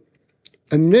concluded.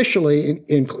 Initially,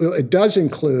 it does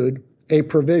include a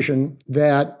provision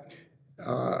that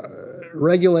federal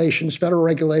regulations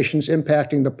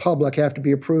impacting the public have to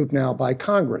be approved now by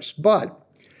Congress. But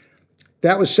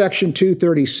that was Section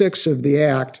 236 of the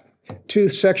Act.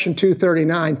 Section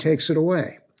 239 takes it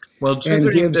away. Well,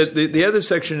 the other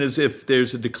section is if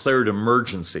there's a declared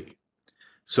emergency.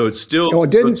 So it's still... No,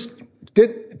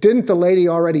 didn't the lady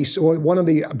already, one of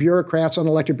the bureaucrats,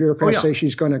 unelected bureaucrats, say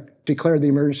she's going to declare the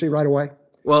emergency right away?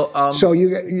 Well, so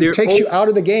it takes you out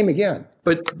of the game again.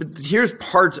 But here's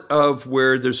part of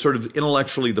where there's sort of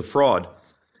intellectually the fraud.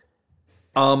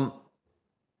 2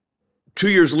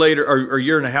 years later, or a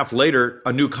year and a half later,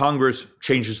 a new Congress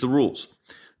changes the rules.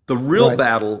 The real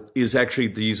battle is actually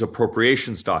these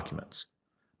appropriations documents,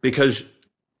 because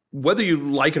whether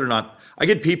you like it or not, I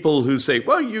get people who say,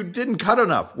 well, you didn't cut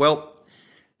enough. Well,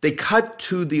 they cut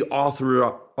to the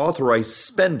authorized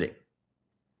spending.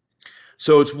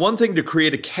 So it's one thing to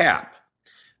create a cap.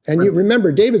 And you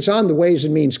remember, David's on the Ways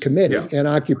and Means Committee and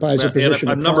occupies a position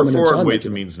of prominence. I'm number 4 on Ways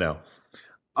and Means now.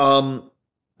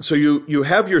 So you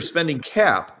have your spending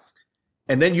cap,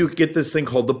 and then you get this thing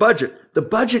called the budget. The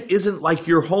budget isn't like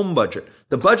your home budget.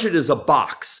 The budget is a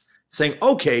box saying,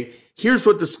 okay, here's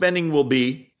what the spending will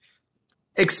be,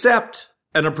 except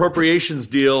an appropriations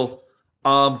deal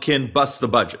can bust the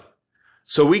budget.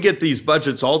 So we get these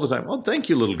budgets all the time. Well, thank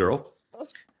you, little girl.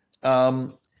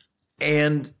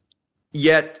 And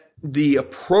yet the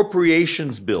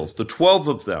appropriations bills, the 12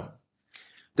 of them,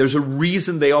 there's a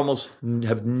reason they almost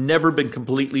have never been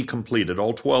completely completed,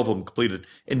 all 12 of them completed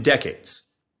in decades.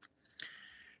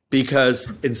 Because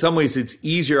in some ways it's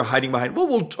easier hiding behind,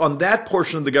 well, on that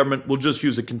portion of the government, we'll just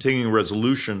use a continuing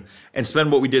resolution and spend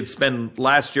what we did spend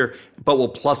last year, but we'll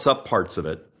plus up parts of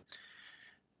it.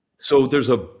 So there's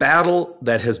a battle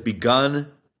that has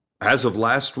begun as of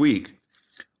last week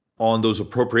on those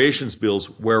appropriations bills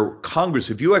where Congress,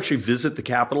 if you actually visit the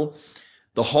Capitol,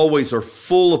 the hallways are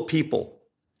full of people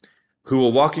who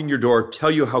will walk in your door, tell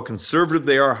you how conservative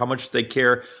they are, how much they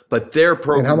care, but their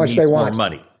program needs more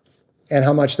money. And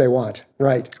how much they want,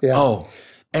 right? Yeah. Oh,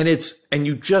 they're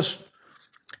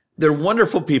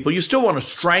wonderful people. You still want to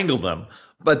strangle them,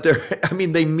 but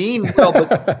they mean well,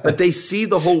 but they see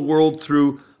the whole world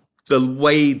through the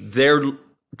way their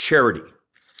charity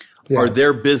or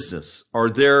their business or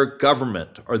their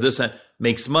government or this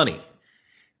makes money.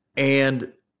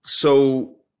 And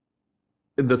so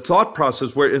in the thought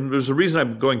process and there's a reason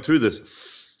I'm going through this,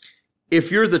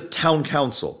 if you're the town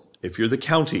council, if you're the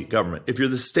county government, if you're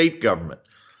the state government,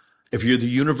 if you're the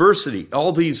university,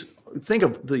 all these, think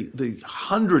of the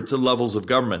hundreds of levels of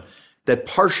government that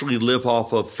partially live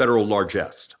off of federal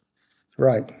largesse.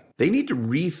 Right. They need to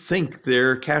rethink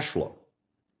their cash flow.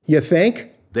 You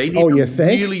think? They need to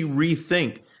really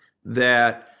rethink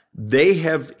that they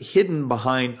have hidden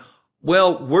behind,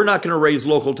 well, we're not going to raise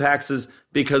local taxes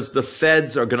because the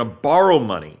feds are going to borrow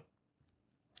money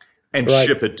and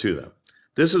ship it to them.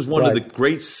 This is one of the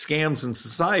great scams in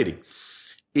society,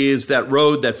 is that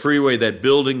road, that freeway, that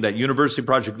building, that university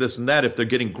project, this and that, if they're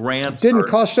getting grants. Didn't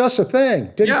cost us a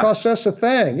thing. Cost us a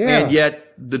thing. Yeah. And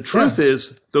yet the truth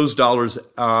is those dollars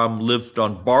lived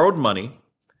on borrowed money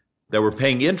that we're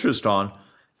paying interest on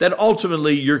that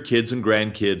ultimately your kids and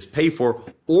grandkids pay for,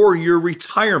 or your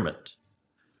retirement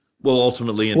will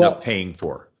ultimately end up paying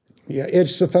for. Yeah,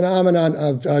 it's the phenomenon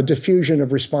of diffusion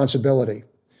of responsibility.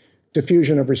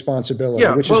 Diffusion of responsibility,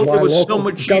 which is why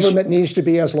local government needs to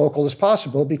be as local as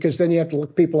possible, because then you have to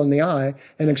look people in the eye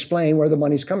and explain where the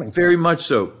money's coming from. Very much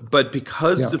so. But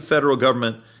because the federal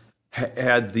government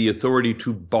had the authority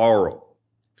to borrow,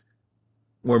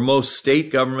 where most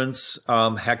state governments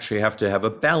actually have to have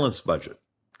a balanced budget.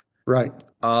 Right.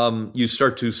 You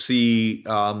start to see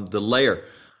the layer.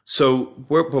 So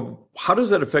how does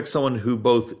that affect someone who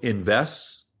both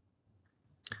invests?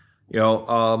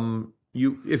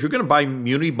 If you're going to buy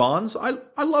muni bonds,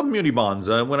 I love muni bonds.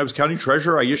 When I was county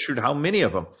treasurer, I issued how many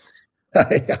of them?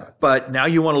 But now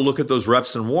you want to look at those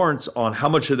reps and warrants on how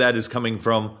much of that is coming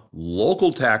from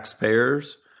local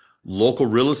taxpayers, local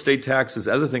real estate taxes,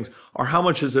 other things, or how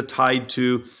much is it tied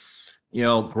to,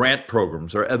 grant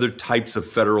programs or other types of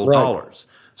federal dollars.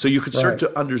 So you could start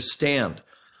to understand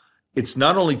it's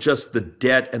not only just the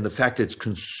debt and the fact that it's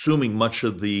consuming much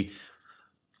of the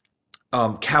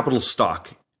capital stock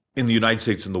in the United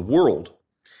States and the world.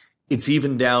 It's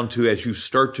even down to, as you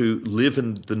start to live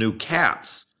in the new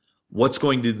caps, what's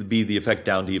going to be the effect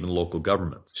down to even local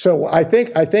governments. So I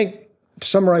think to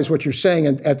summarize what you're saying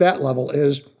at that level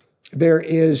is there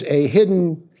is a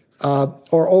hidden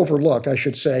or overlooked, I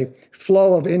should say,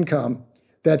 flow of income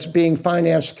that's being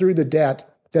financed through the debt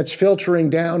that's filtering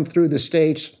down through the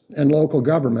states and local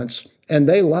governments, and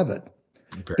they love it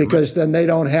because then they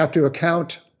don't have to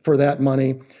account for that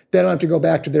money. They don't have to go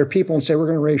back to their people and say, we're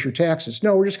going to raise your taxes.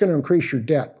 No, we're just going to increase your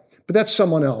debt. But that's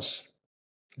someone else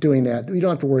doing that. You don't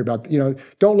have to worry about,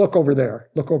 don't look over there,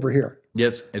 look over here.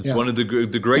 Yes, it's one of the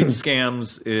great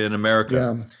scams in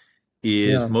America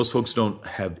is most folks don't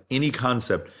have any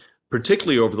concept,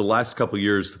 particularly over the last couple of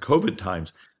years, the COVID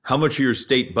times, how much of your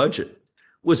state budget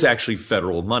was actually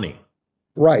federal money.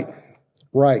 Right.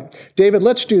 David,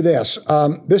 let's do this.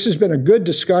 This has been a good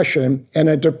discussion and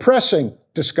a depressing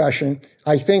discussion,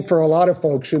 I think, for a lot of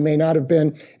folks who may not have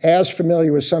been as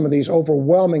familiar with some of these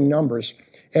overwhelming numbers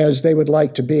as they would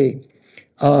like to be.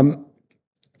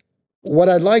 What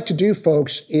I'd like to do,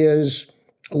 folks, is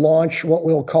launch what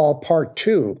we'll call part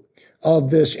 2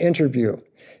 of this interview.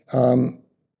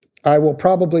 I will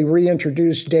probably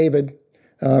reintroduce David,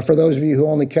 for those of you who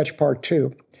only catch part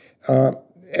 2,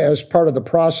 as part of the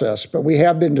process. But we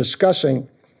have been discussing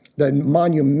the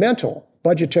monumental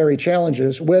budgetary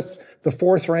challenges with the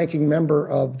fourth ranking member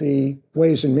of the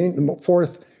Ways and Means.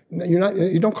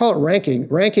 You don't call it ranking.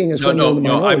 Ranking is when you're in the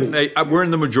minority. We're in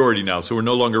the majority now, so we're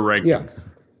no longer ranking. Yeah,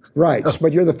 right.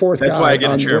 But you're the fourth guy. That's why I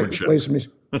get a chairmanship. Ways and Means.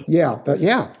 Yeah.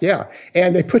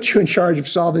 And they put you in charge of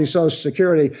solving Social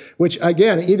Security, which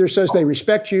again either says they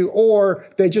respect you or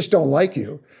they just don't like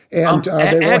you, and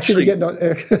they want you to get.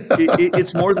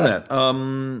 It's more than that.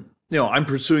 I'm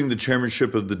pursuing the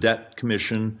chairmanship of the Debt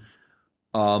Commission.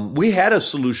 We had a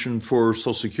solution for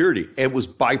Social Security. It was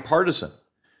bipartisan,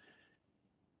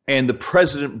 and the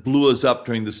president blew us up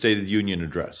during the State of the Union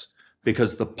address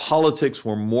because the politics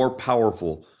were more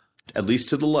powerful, at least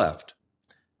to the left,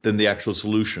 than the actual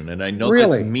solution. And I know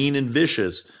that's mean and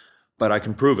vicious, but I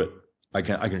can prove it. I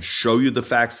can show you the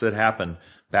facts that happened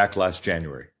back last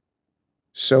January.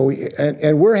 So,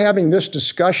 and we're having this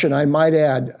discussion, I might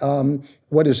add, the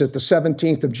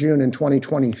 17th of June in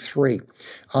 2023.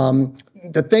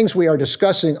 The things we are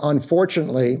discussing,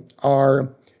 unfortunately,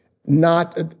 are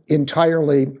not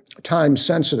entirely time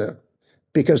sensitive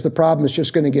because the problem is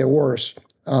just going to get worse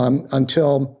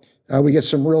until we get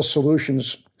some real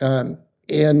solutions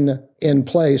in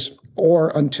place,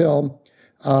 or until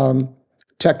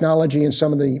technology and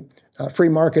some of the free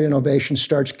market innovation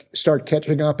start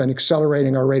catching up and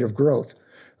accelerating our rate of growth.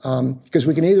 Because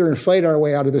we can either inflate our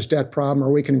way out of this debt problem,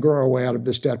 or we can grow our way out of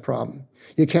this debt problem.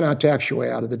 You cannot tax your way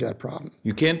out of the debt problem.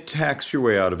 You can't tax your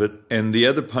way out of it. And the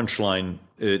other punchline,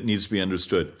 it needs to be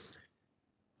understood.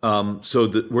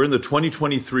 We're in the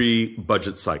 2023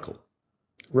 budget cycle.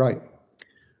 Right.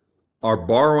 Our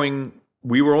borrowing,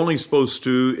 we were only supposed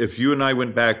to, if you and I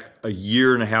went back a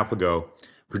year and a half ago,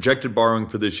 projected borrowing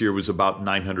for this year was about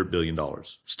 $900 billion.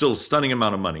 Still a stunning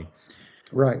amount of money.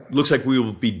 Right. Looks like we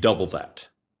will be double that.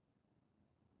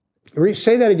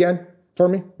 Say that again for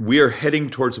me. We are heading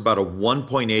towards about a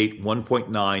 1.8,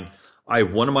 1.9. I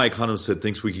have one of my economists that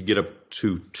thinks we could get up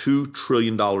to $2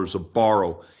 trillion of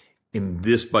borrow in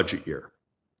this budget year.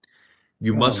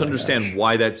 You must understand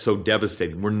why that's so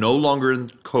devastating. We're no longer in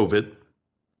COVID.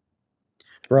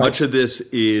 Right. Much of this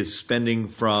is spending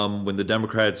from when the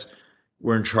Democrats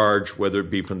were in charge, whether it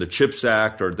be from the CHIPS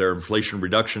Act or their Inflation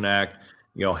Reduction Act,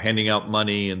 handing out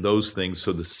money and those things.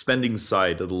 So the spending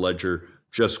side of the ledger,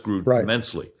 just grew Right.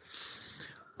 immensely.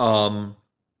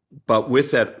 But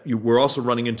with that, we're also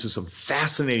running into some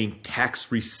fascinating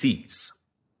tax receipts.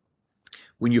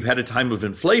 When you've had a time of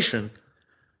inflation,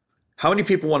 how many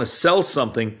people want to sell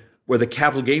something where the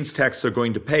capital gains tax they're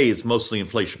going to pay is mostly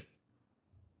inflation?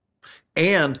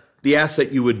 And the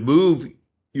asset you would move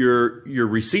your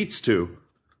receipts to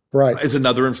is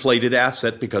another inflated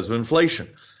asset because of inflation.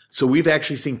 So we've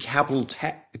actually seen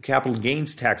capital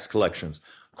gains tax collections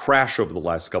crash over the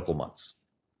last couple of months,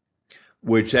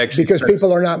 which actually because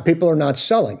people are not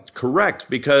selling. Correct,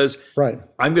 because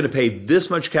I'm going to pay this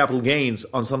much capital gains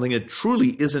on something that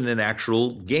truly isn't an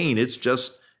actual gain. It's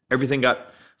just everything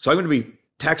so I'm going to be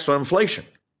taxed on inflation.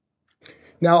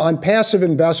 Now, on passive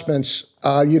investments,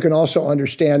 you can also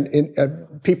understand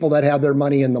people that have their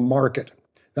money in the market.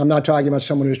 Now, I'm not talking about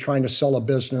someone who's trying to sell a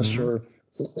business or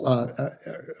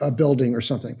a building or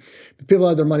something. But people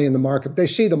have their money in the market. They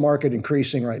see the market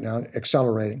increasing right now,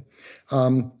 accelerating,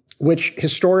 which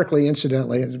historically,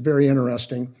 incidentally, is very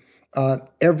interesting. After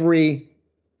every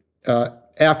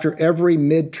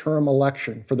midterm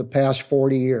election for the past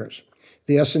 40 years,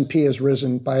 the S&P has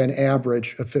risen by an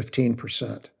average of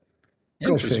 15%.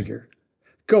 Go figure.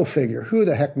 Go figure. Who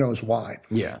the heck knows why?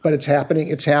 Yeah. But it's happening.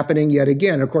 It's happening yet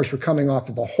again. Of course, we're coming off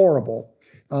of a horrible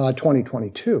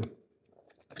 2022.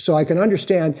 So I can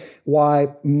understand why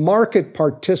market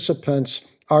participants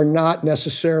are not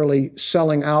necessarily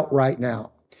selling out right now.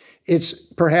 It's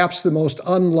perhaps the most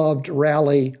unloved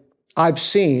rally I've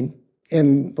seen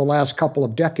in the last couple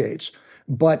of decades.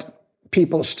 But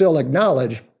people still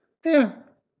acknowledge,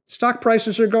 stock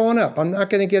prices are going up. I'm not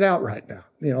going to get out right now.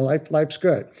 Life's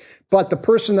good. But the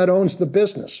person that owns the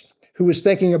business, who is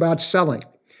thinking about selling,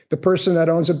 the person that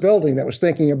owns a building that was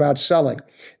thinking about selling,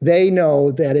 they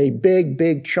know that a big,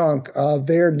 big chunk of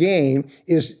their gain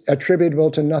is attributable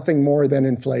to nothing more than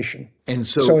inflation. And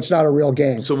so it's not a real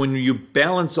gain. So when you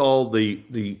balance all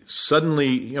the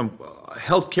suddenly,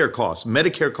 healthcare costs,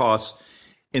 Medicare costs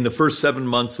in the first 7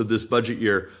 months of this budget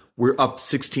year, we're up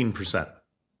 16%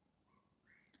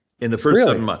 in the first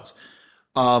 7 months.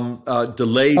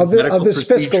 Delayed medical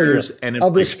procedures and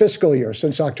of this fiscal year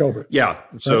since October. Yeah.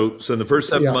 So in the first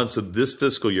 7 months of this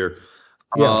fiscal year,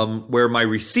 where my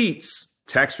receipts,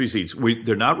 tax receipts,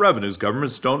 they're not revenues.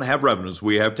 Governments don't have revenues.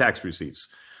 We have tax receipts.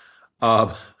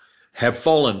 Have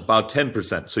fallen about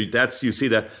 10%. So you see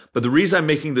that. But the reason I'm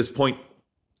making this point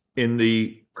in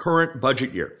the current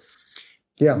budget year,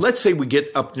 let's say we get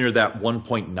up near that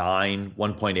 1.9,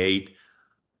 1.8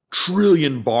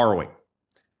 trillion borrowing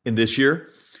in this year,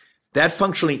 that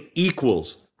functionally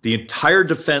equals the entire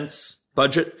defense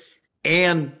budget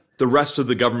and the rest of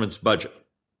the government's budget.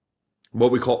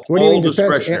 What we call all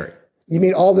discretionary. You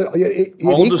mean it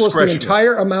equals the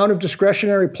entire amount of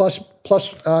discretionary plus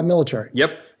military?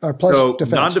 Yep. Or plus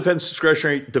defense. Non-defense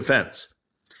discretionary defense.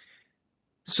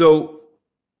 So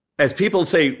as people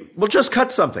say, well, just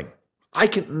cut something. We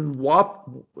can wipe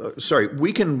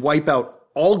out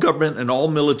all government and all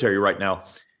military right now.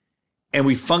 And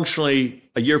we functionally,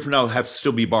 a year from now, have to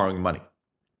still be borrowing money.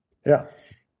 Yeah.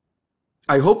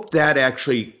 I hope that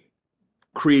actually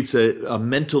creates a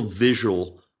mental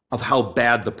visual of how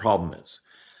bad the problem is.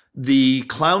 The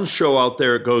clown show out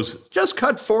there goes, just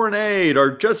cut foreign aid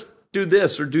or just do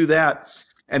this or do that.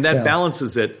 And that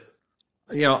balances it.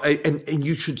 And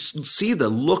you should see the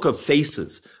look of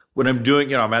faces when I'm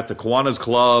doing, I'm at the Kiwanis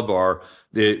Club or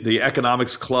the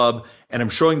Economics Club, and I'm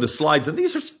showing the slides. And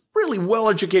these are really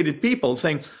well-educated people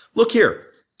saying, look here,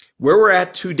 where we're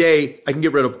at today, I can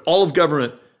get rid of all of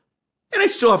government and I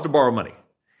still have to borrow money.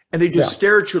 And they just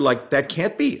stare at you like, that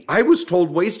can't be. I was told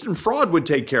waste and fraud would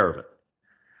take care of it.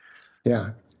 Yeah.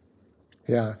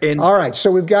 Yeah. All right.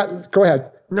 So go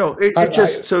ahead. No,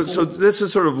 so this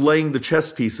is sort of laying the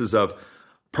chess pieces of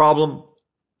problem,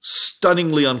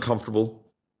 stunningly uncomfortable.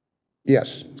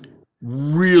 Yes.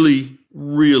 Really,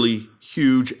 really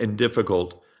huge and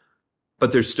difficult,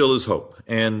 but there still is hope.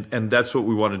 And that's what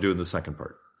we want to do in the second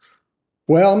part.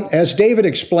 Well, as David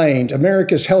explained,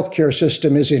 America's healthcare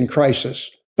system is in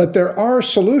crisis, but there are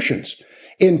solutions.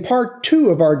 In part 2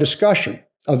 of our discussion,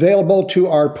 available to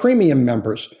our premium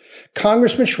members,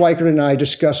 Congressman Schweikert and I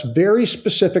discuss very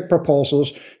specific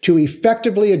proposals to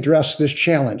effectively address this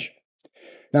challenge.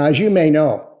 Now, as you may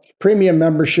know, premium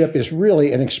membership is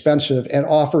really inexpensive and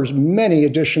offers many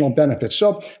additional benefits.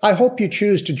 So I hope you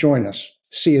choose to join us.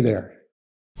 See you there.